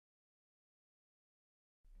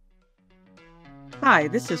Hi,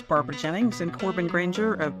 this is Barbara Jennings and Corbin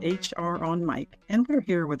Granger of HR on Mic, and we're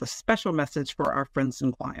here with a special message for our friends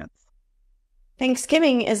and clients.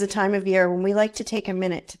 Thanksgiving is a time of year when we like to take a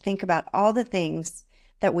minute to think about all the things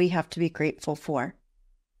that we have to be grateful for.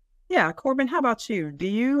 Yeah, Corbin, how about you? Do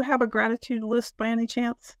you have a gratitude list by any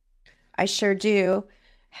chance? I sure do.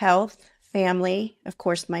 Health, family, of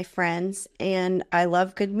course, my friends, and I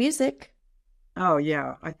love good music. Oh,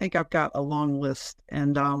 yeah, I think I've got a long list,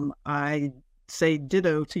 and I say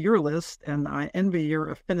ditto to your list, and I envy your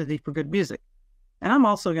affinity for good music. And I'm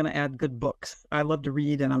also going to add good books. I love to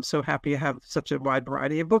read, and I'm so happy to have such a wide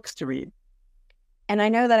variety of books to read. And I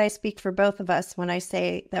know that I speak for both of us when I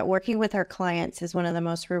say that working with our clients is one of the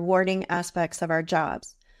most rewarding aspects of our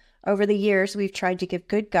jobs. Over the years, we've tried to give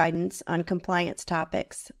good guidance on compliance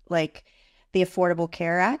topics like the Affordable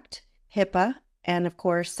Care Act, HIPAA, and of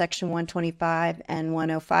course, Section 125 and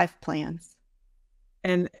 105 plans.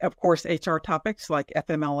 And of course, HR topics like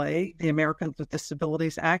FMLA, the Americans with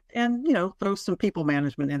Disabilities Act, and, throw some people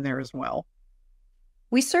management in there as well.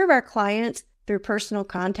 We serve our clients through personal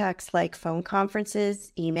contacts like phone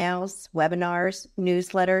conferences, emails, webinars,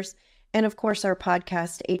 newsletters, and of course, our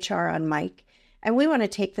podcast, HR on Mic. And we want to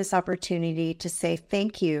take this opportunity to say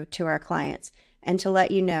thank you to our clients and to let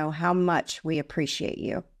you know how much we appreciate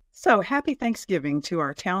you. So happy Thanksgiving to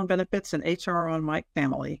our Town Benefits and HR on Mic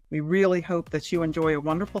family. We really hope that you enjoy a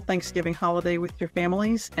wonderful Thanksgiving holiday with your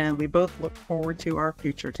families, and we both look forward to our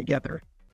future together.